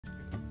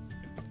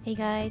Hey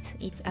guys,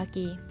 it's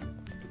Aki.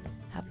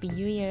 Happy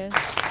New Year.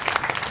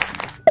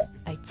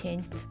 I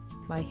changed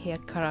my hair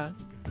color.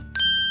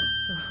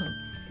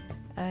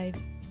 I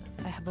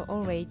have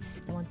always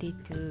wanted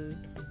to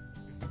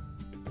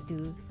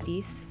do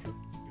this.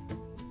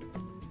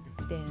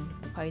 Then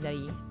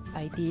finally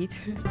I did.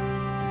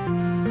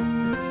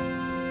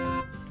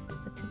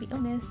 But to be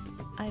honest,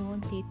 I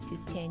wanted to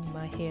change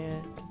my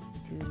hair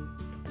to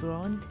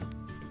blonde,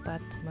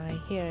 but my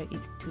hair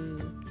is too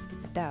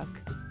dark.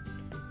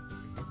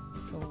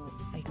 So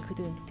I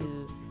couldn't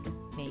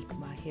make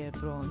my hair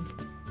blonde.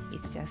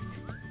 It's just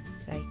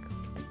like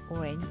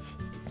orange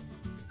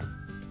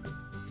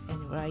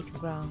and light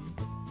brown.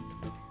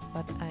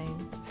 But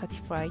I'm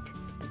satisfied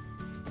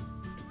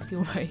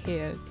to my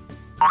hair.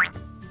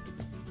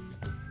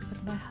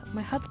 But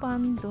my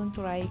husband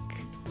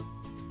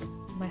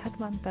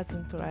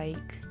doesn't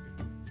like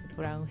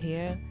brown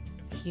hair.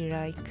 He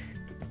like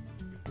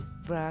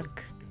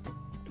black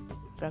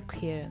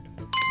hair.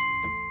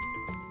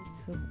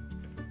 So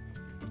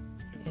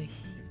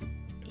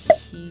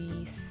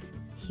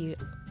he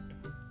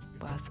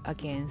was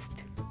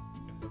against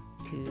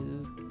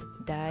to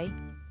dye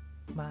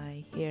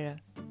my hair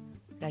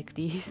like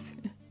this.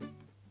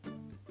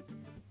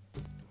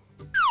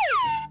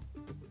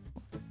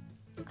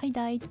 I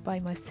dyed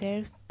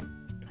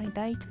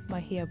my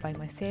hair by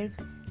myself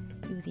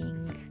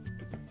using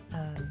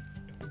a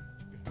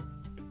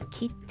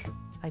kit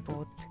I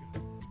bought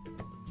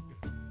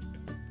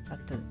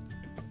at the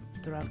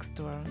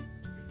drugstore.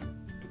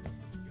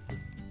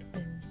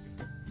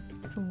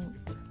 So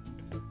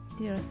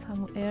there are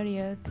some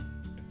areas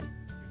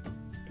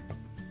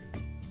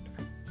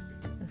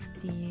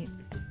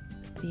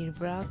still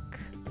black,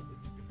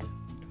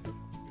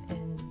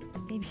 and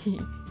maybe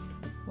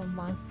 1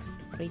 month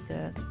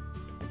later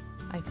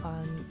I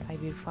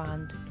will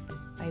find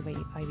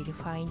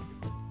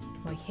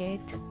my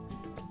head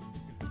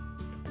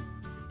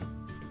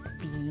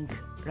being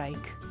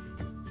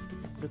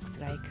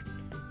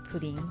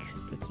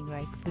looking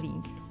like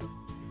pudding.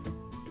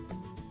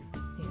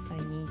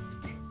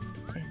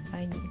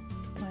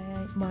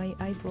 My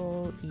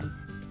eyebrow is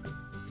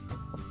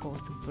of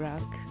course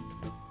black,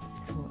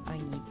 so I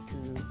need to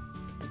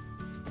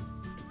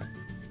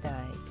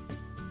dye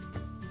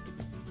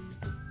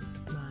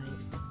my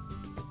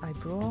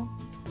eyebrow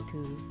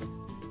too.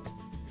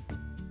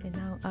 And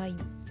now I'm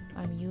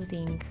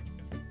using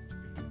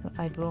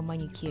eyebrow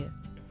manicure.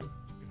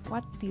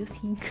 What do you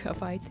think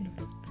about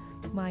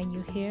my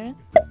new hair?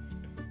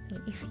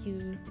 If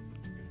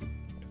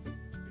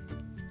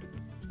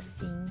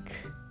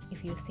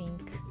you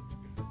think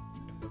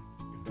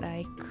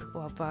like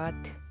or bad,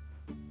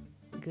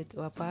 good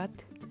or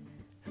bad,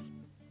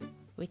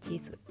 which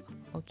is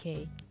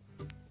okay,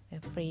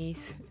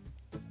 please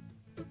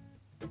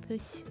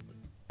push,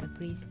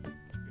 please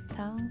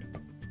turn,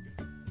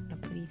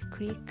 please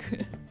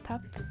click,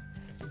 tap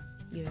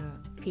your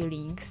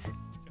feelings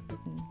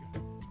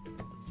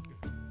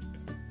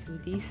to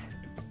this.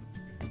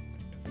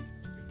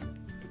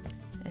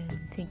 And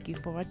thank you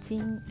for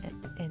watching,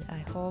 and I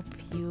hope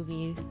you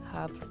will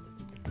have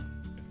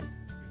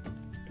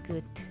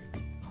good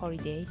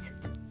holidays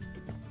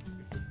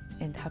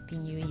and Happy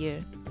New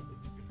Year.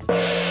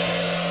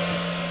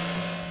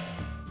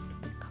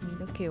 髪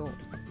の毛をず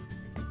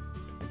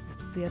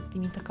っとやって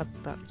みたかっ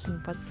た金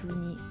髪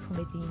に染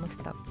めてみまし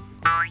た。も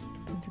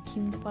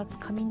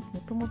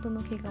ともと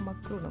の毛が真っ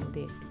黒なの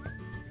で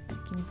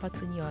金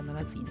髪にはな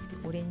らずに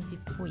オレンジっ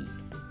ぽい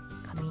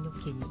髪の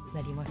毛に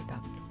なりました。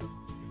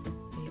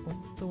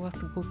夫は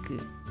すごく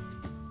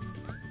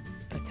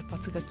茶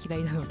髪が嫌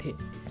いなので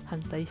反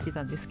対して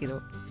たんですけ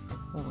ど、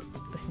もう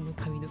私の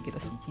髪の毛だ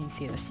し人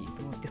生だし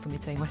と思って染め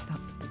ちゃいました。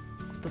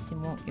今年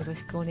もよろ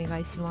しくお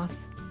願いします。